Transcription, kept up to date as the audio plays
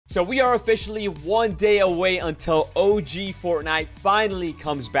So we are officially 1 day away until OG Fortnite finally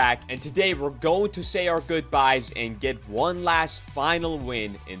comes back, and today we're going to say our goodbyes and get one last final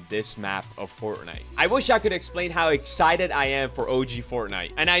win in this map of Fortnite. I wish I could explain how excited I am for OG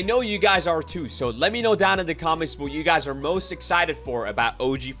Fortnite, and I know you guys are too, so let me know down in the comments what you guys are most excited for about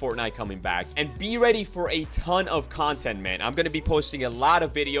OG Fortnite coming back, and be ready for a ton of content, man. I'm gonna be posting a lot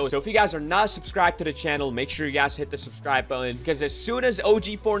of videos, so if you guys are not subscribed to the channel, make sure you guys hit the subscribe button, because as soon as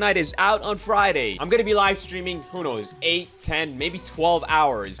OG Fortnite is out on Friday, I'm gonna be live streaming, who knows, 8, 10, maybe 12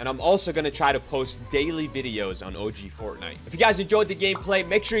 hours, and I'm also gonna try to post daily videos on OG Fortnite. If you guys enjoyed the gameplay,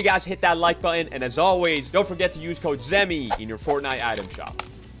 make sure you guys hit that like button, and as always, don't forget to use code Zemie in your Fortnite item shop.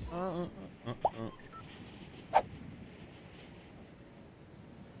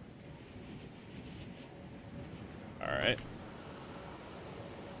 Alright.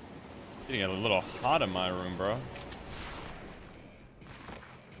 Getting a little hot in my room, bro.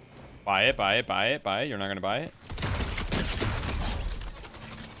 Buy it, buy it, buy it, buy it. You're not gonna buy it?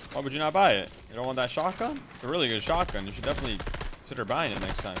 Why would you not buy it? You don't want that shotgun? It's a really good shotgun. You should definitely consider buying it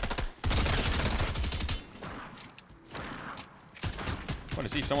next time. I want to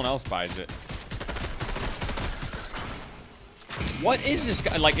see if someone else buys it. What is this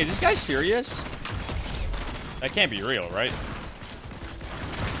guy? Like, is this guy serious? That can't be real, right?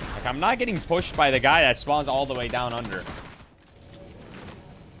 Like, I'm not getting pushed by the guy that spawns all the way down under.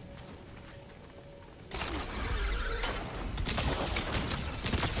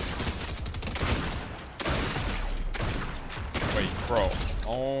 Bro,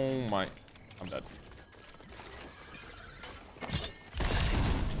 oh my, I'm dead.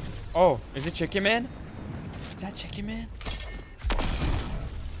 Oh, is it Chicken Man? Is that Chicken Man?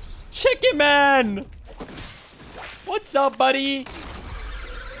 Chicken Man! What's up, buddy?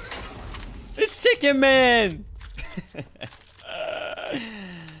 It's Chicken Man!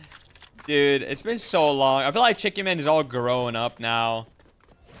 Dude, it's been so long. I feel like Chicken Man is all grown up now.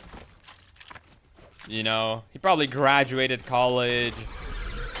 You know, he probably graduated college.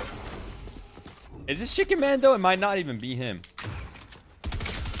 Is this Chicken Man, though? It might not even be him.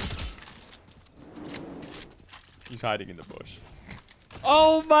 He's hiding in the bush.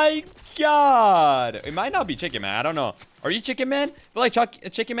 Oh, my God. It might not be Chicken Man. I don't know. Are you Chicken Man? I feel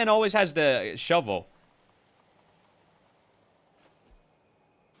like Chicken Man always has the shovel.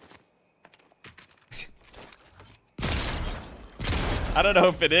 I don't know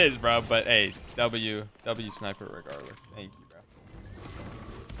if it is, bro, but hey, W sniper regardless. Thank you,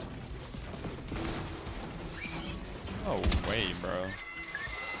 bro. No way, bro.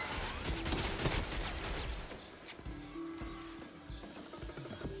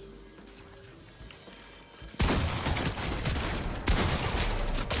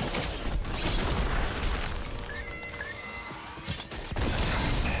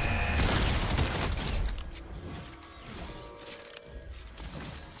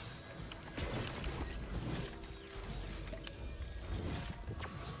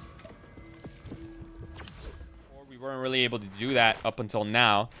 Weren't really able to do that up until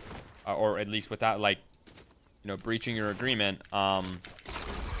now, or at least without, like, you know, breaching your agreement. So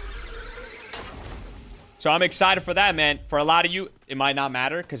I'm excited for that, man. For a lot of you, it might not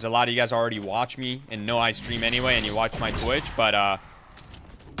matter because a lot of you guys already watch me and know I stream anyway, and you watch my Twitch. But I'm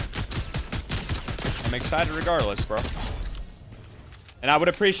excited regardless, bro. And I would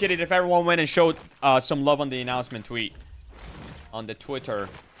appreciate it if everyone went and showed some love on the announcement tweet, on the Twitter,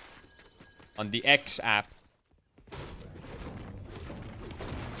 on the X app.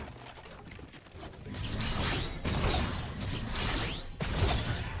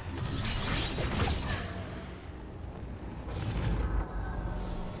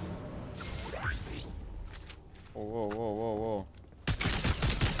 Whoa, whoa, whoa, whoa.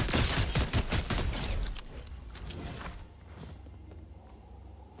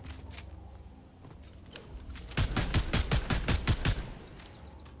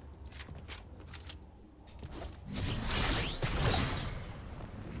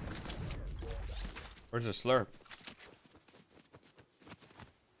 Where's the slurp?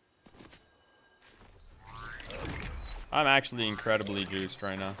 I'm actually incredibly juiced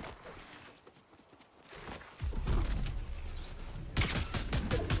right now.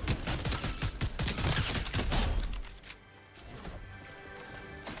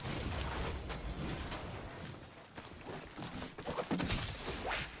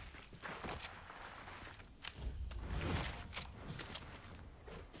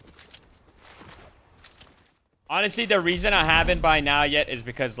 Honestly, the reason I haven't by now yet is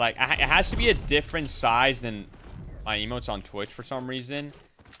because, like, it has to be a different size than my emotes on Twitch for some reason.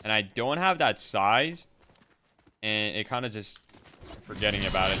 And I don't have that size. And it kind of just forgetting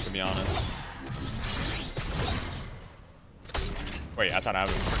about it, to be honest. Wait, I thought I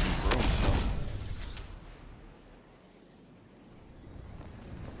was freaking broom.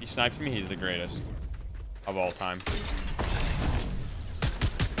 He snipes me, he's the greatest of all time.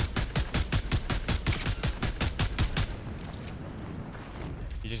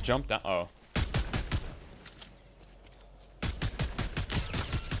 He just jumped down. Oh.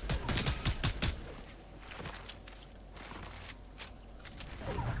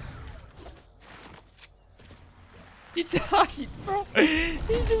 He died, bro. He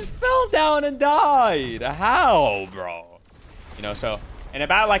just fell down and died. How, bro? You know, so in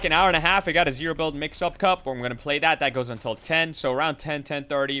about like an hour and a half, I got a 0 build mix-up cup. We're going to play that. That goes until 10. So around 10,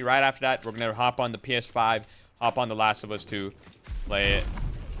 10:30, right after that, we're going to hop on the PS5, hop on The Last of Us 2, play it.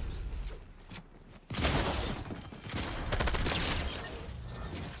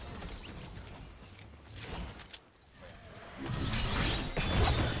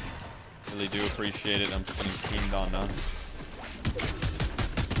 Really do appreciate it. I'm just getting teamed on now.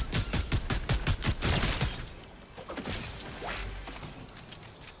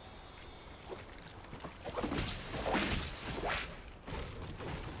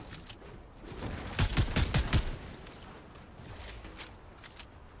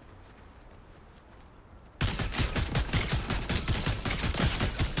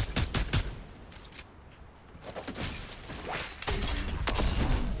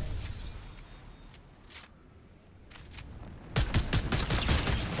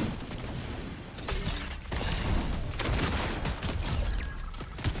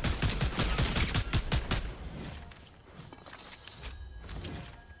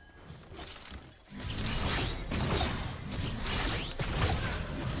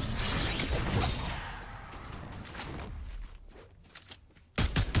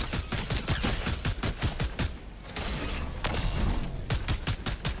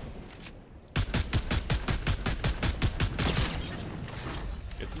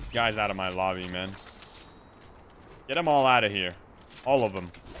 Guys out of my lobby, man. Get them all out of here. All of them.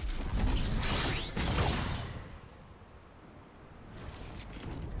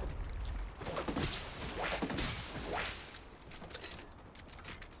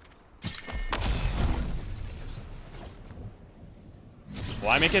 Will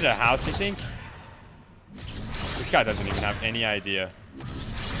I make it a house, you think? This guy doesn't even have any idea.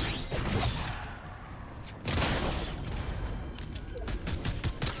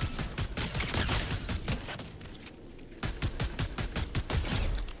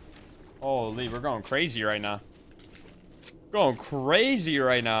 Holy, we're going crazy right now. Going crazy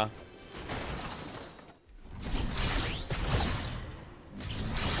right now.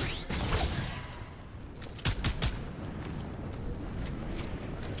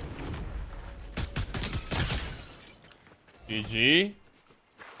 GG.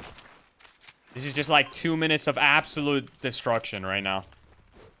 This is just like 2 minutes of absolute destruction right now.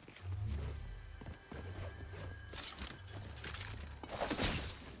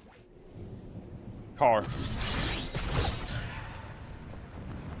 Car.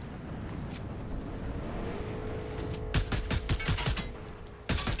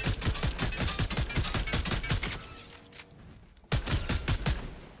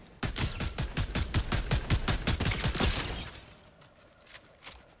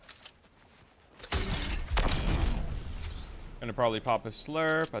 Gonna probably pop a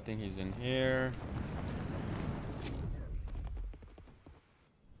slurp. I think he's in here.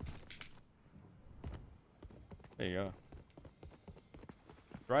 There you go.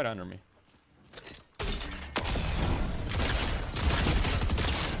 Right under me.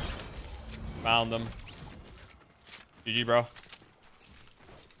 Found them. GG, bro.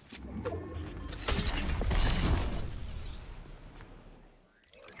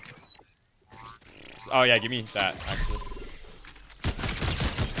 Oh, yeah, give me that, actually.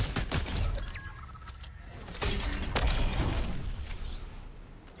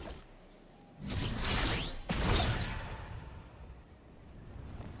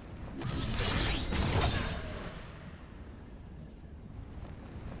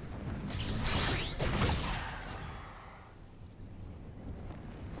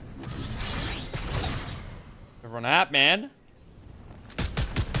 Run at, man.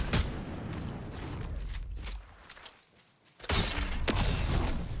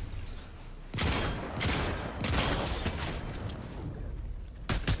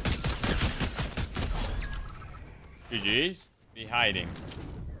 GG's. Be hiding.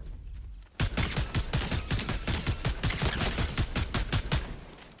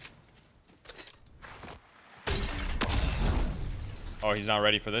 Oh, he's not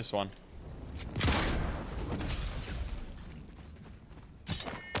ready for this one.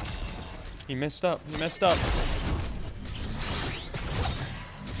 He messed up. He messed up.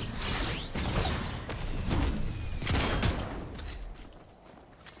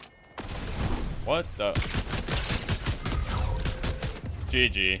 What the?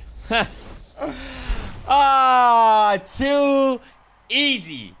 GG. Ah, too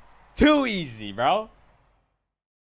easy. Too easy, bro.